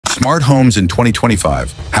Smart homes in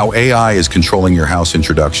 2025, how AI is controlling your house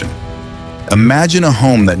introduction. Imagine a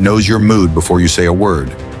home that knows your mood before you say a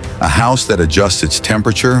word. A house that adjusts its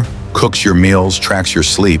temperature, cooks your meals, tracks your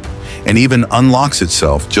sleep, and even unlocks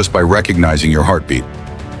itself just by recognizing your heartbeat.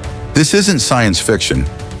 This isn't science fiction,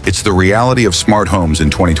 it's the reality of smart homes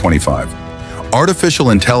in 2025.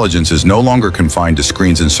 Artificial intelligence is no longer confined to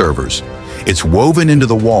screens and servers. It's woven into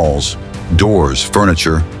the walls, doors,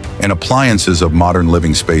 furniture, and appliances of modern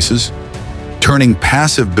living spaces, turning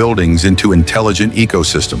passive buildings into intelligent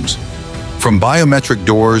ecosystems. From biometric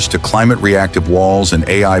doors to climate-reactive walls and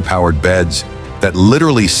AI-powered beds that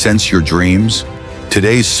literally sense your dreams,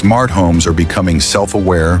 today's smart homes are becoming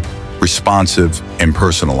self-aware, responsive, and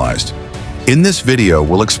personalized. In this video,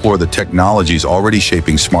 we'll explore the technologies already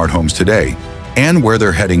shaping smart homes today and where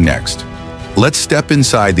they're heading next. Let's step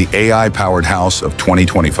inside the AI-powered house of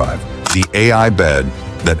 2025, the AI bed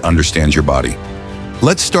that understands your body.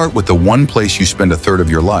 Let's start with the one place you spend a third of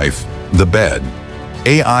your life, the bed.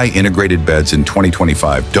 AI-integrated beds in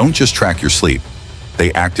 2025 don't just track your sleep,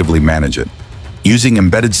 they actively manage it. Using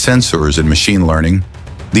embedded sensors and machine learning,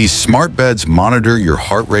 these smart beds monitor your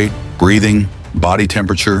heart rate, breathing, body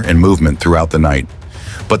temperature, and movement throughout the night.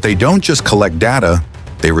 But they don't just collect data,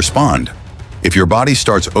 they respond. If your body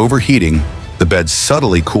starts overheating, the bed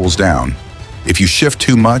subtly cools down. If you shift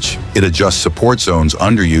too much, it adjusts support zones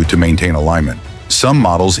under you to maintain alignment. Some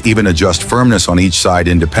models even adjust firmness on each side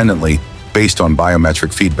independently based on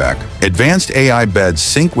biometric feedback. Advanced AI beds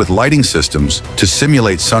sync with lighting systems to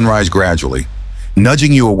simulate sunrise gradually,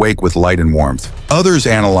 nudging you awake with light and warmth. Others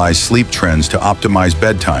analyze sleep trends to optimize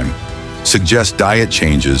bedtime, suggest diet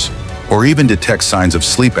changes, or even detect signs of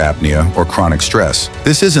sleep apnea or chronic stress.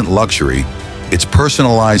 This isn't luxury, it's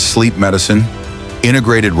personalized sleep medicine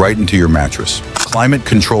integrated right into your mattress. Climate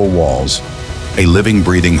control walls, a living,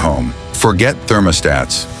 breathing home. Forget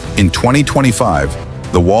thermostats. In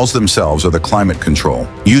 2025, the walls themselves are the climate control.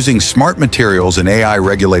 Using smart materials and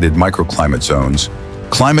AI-regulated microclimate zones,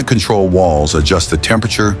 climate control walls adjust the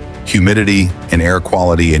temperature, humidity, and air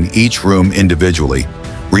quality in each room individually,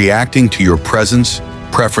 reacting to your presence,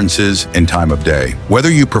 preferences, and time of day.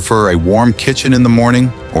 Whether you prefer a warm kitchen in the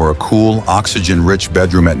morning or a cool, oxygen-rich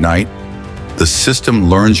bedroom at night, the system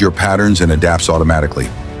learns your patterns and adapts automatically.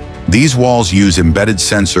 These walls use embedded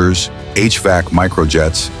sensors, HVAC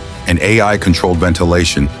microjets, and AI-controlled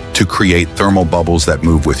ventilation to create thermal bubbles that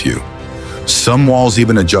move with you. Some walls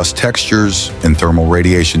even adjust textures and thermal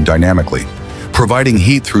radiation dynamically, providing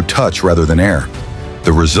heat through touch rather than air.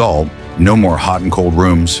 The result, no more hot and cold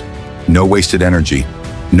rooms, no wasted energy,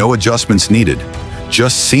 no adjustments needed,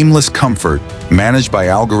 just seamless comfort managed by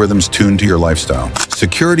algorithms tuned to your lifestyle.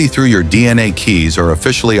 Security through your DNA keys are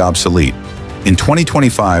officially obsolete. In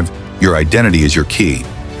 2025, your identity is your key.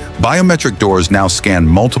 Biometric doors now scan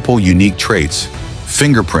multiple unique traits,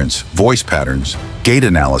 fingerprints, voice patterns, gait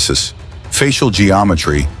analysis, facial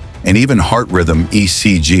geometry, and even heart rhythm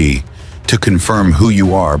 (ECG) to confirm who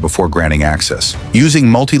you are before granting access. Using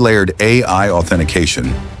multi-layered AI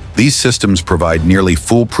authentication, these systems provide nearly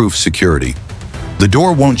foolproof security. The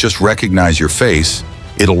door won't just recognize your face,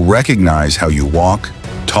 it'll recognize how you walk,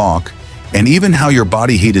 talk, and even how your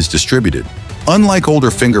body heat is distributed. Unlike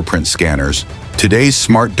older fingerprint scanners, today's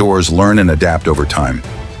smart doors learn and adapt over time.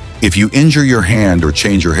 If you injure your hand or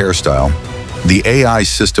change your hairstyle, the AI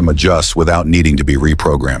system adjusts without needing to be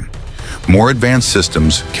reprogrammed. More advanced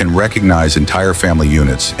systems can recognize entire family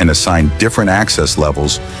units and assign different access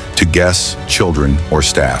levels to guests, children, or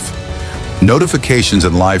staff. Notifications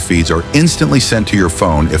and live feeds are instantly sent to your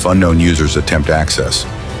phone if unknown users attempt access.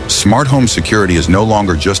 Smart home security is no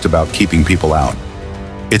longer just about keeping people out.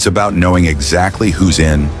 It's about knowing exactly who's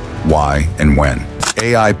in, why, and when.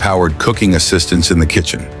 AI-powered cooking assistants in the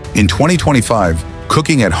kitchen. In 2025,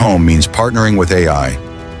 cooking at home means partnering with AI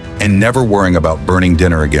and never worrying about burning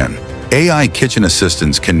dinner again. AI kitchen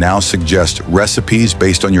assistants can now suggest recipes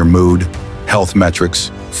based on your mood, health metrics,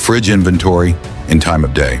 fridge inventory, and time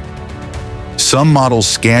of day. Some models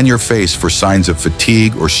scan your face for signs of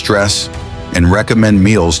fatigue or stress and recommend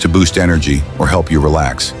meals to boost energy or help you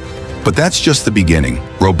relax. But that's just the beginning.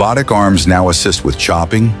 Robotic arms now assist with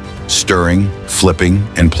chopping, stirring, flipping,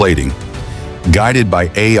 and plating, guided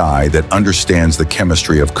by AI that understands the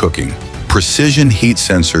chemistry of cooking. Precision heat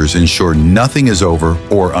sensors ensure nothing is over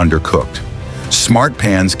or undercooked. Smart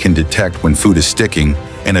pans can detect when food is sticking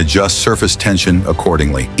and adjust surface tension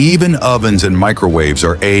accordingly. Even ovens and microwaves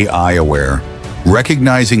are AI-aware,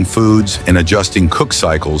 recognizing foods and adjusting cook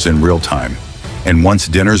cycles in real time. And once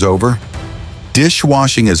dinner's over,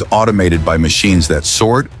 dishwashing is automated by machines that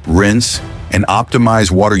sort, rinse, and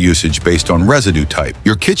optimize water usage based on residue type.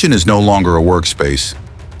 Your kitchen is no longer a workspace.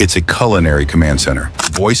 It's a culinary command center.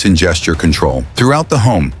 Voice and gesture control. Throughout the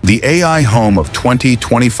home, the AI home of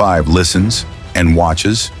 2025 listens and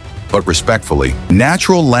watches, but respectfully.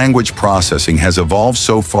 Natural language processing has evolved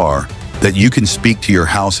so far that you can speak to your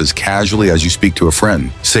house as casually as you speak to a friend.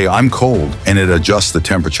 Say, "I'm cold," and it adjusts the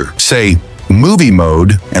temperature. Say, "movie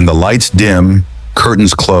mode," and the lights dim,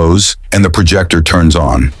 curtains close, and the projector turns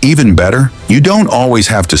on. Even better, you don't always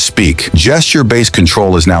have to speak. Gesture-based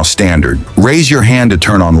control is now standard. Raise your hand to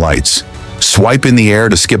turn on lights. Swipe in the air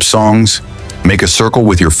to skip songs. Make a circle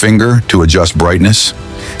with your finger to adjust brightness.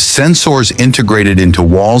 Sensors integrated into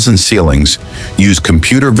walls and ceilings use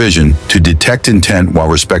computer vision to detect intent while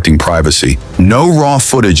respecting privacy. No raw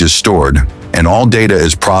footage is stored, and all data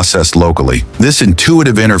is processed locally. This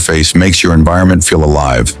intuitive interface makes your environment feel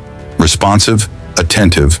alive, responsive,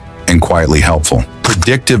 attentive, and quietly helpful.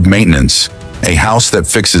 Predictive maintenance, a house that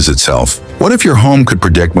fixes itself. What if your home could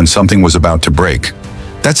predict when something was about to break?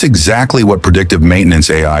 That's exactly what predictive maintenance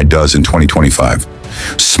AI does in 2025.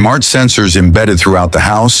 Smart sensors embedded throughout the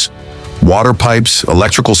house, water pipes,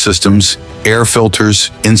 electrical systems, air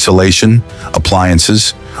filters, insulation,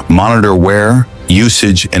 appliances, monitor wear,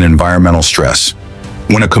 usage, and environmental stress.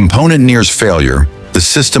 When a component nears failure, the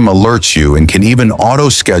system alerts you and can even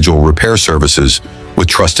auto-schedule repair services with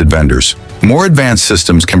trusted vendors. More advanced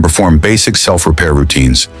systems can perform basic self-repair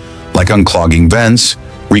routines, like unclogging vents,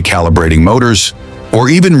 recalibrating motors, or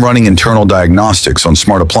even running internal diagnostics on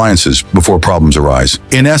smart appliances before problems arise.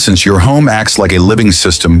 In essence, your home acts like a living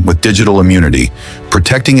system with digital immunity,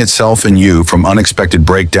 protecting itself and you from unexpected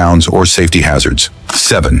breakdowns or safety hazards.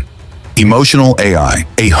 7. Emotional AI,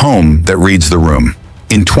 a home that reads the room.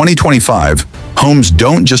 In 2025, homes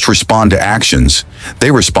don't just respond to actions,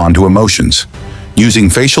 they respond to emotions. Using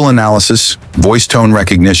facial analysis, voice tone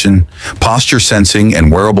recognition, posture sensing,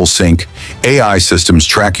 and wearable sync, AI systems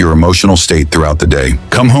track your emotional state throughout the day.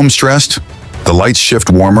 Come home stressed? The lights shift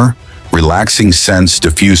warmer, relaxing scents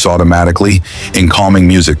diffuse automatically, and calming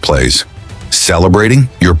music plays. Celebrating?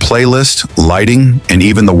 Your playlist, lighting, and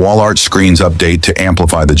even the wall art screens update to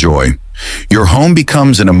amplify the joy. Your home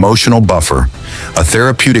becomes an emotional buffer, a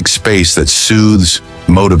therapeutic space that soothes,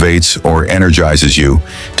 motivates, or energizes you,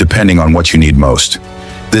 depending on what you need most.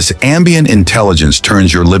 This ambient intelligence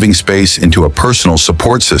turns your living space into a personal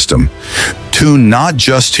support system, tuned not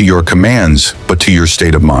just to your commands, but to your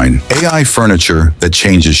state of mind. AI furniture that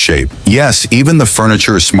changes shape. Yes, even the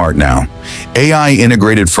furniture is smart now.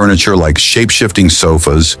 AI-integrated furniture like shape-shifting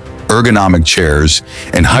sofas, ergonomic chairs,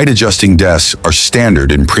 and height-adjusting desks are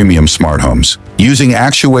standard in premium smart homes. Using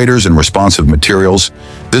actuators and responsive materials,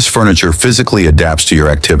 this furniture physically adapts to your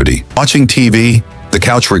activity. Watching TV, the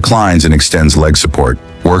couch reclines and extends leg support.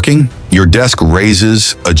 Working, your desk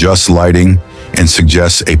raises, adjusts lighting, and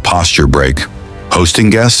suggests a posture break. Hosting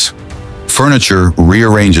guests, furniture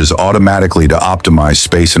rearranges automatically to optimize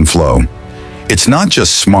space and flow. It's not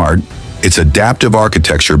just smart, it's adaptive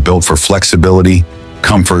architecture built for flexibility,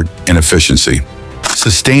 comfort, and efficiency.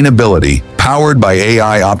 Sustainability, powered by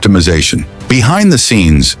AI optimization. Behind the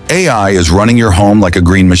scenes, AI is running your home like a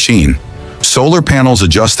green machine. Solar panels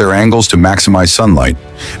adjust their angles to maximize sunlight.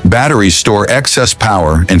 Batteries store excess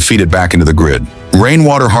power and feed it back into the grid.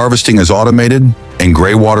 Rainwater harvesting is automated, and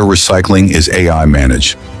gray water recycling is AI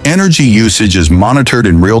managed. Energy usage is monitored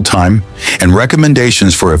in real time, and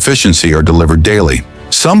recommendations for efficiency are delivered daily.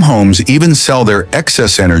 Some homes even sell their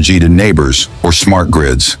excess energy to neighbors or smart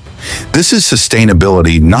grids. This is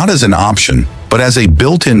sustainability not as an option, but as a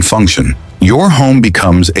built-in function. Your home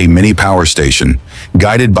becomes a mini power station,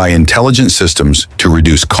 guided by intelligent systems to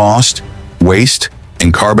reduce cost, waste,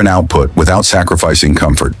 and carbon output without sacrificing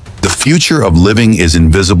comfort. The future of living is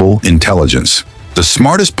invisible intelligence. The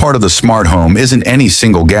smartest part of the smart home isn't any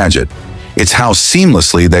single gadget. It's how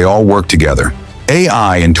seamlessly they all work together.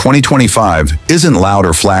 AI in 2025 isn't loud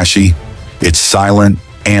or flashy. It's silent,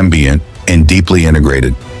 ambient, and deeply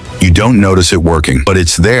integrated. You don't notice it working, but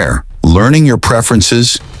it's there, learning your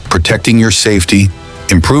preferences, protecting your safety,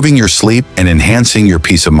 improving your sleep, and enhancing your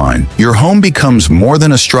peace of mind. Your home becomes more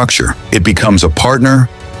than a structure. It becomes a partner,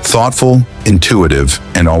 thoughtful, intuitive,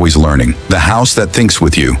 and always learning. The house that thinks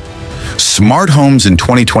with you. Smart homes in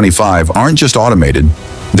 2025 aren't just automated,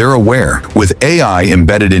 they're aware, with AI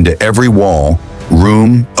embedded into every wall,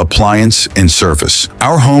 room, appliance, and surface.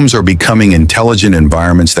 Our homes are becoming intelligent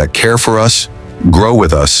environments that care for us, grow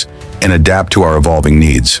with us, and adapt to our evolving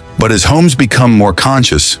needs. But as homes become more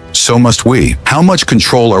conscious, so must we. How much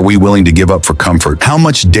control are we willing to give up for comfort? How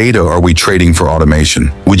much data are we trading for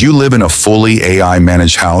automation? Would you live in a fully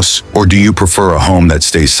AI-managed house, or do you prefer a home that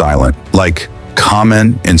stays silent? Like,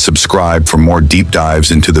 comment, and subscribe for more deep dives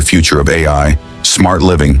into the future of AI, smart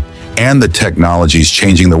living, And the technology's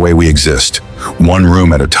changing the way we exist, one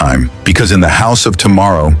room at a time. Because in the house of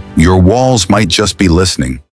tomorrow, your walls might just be listening.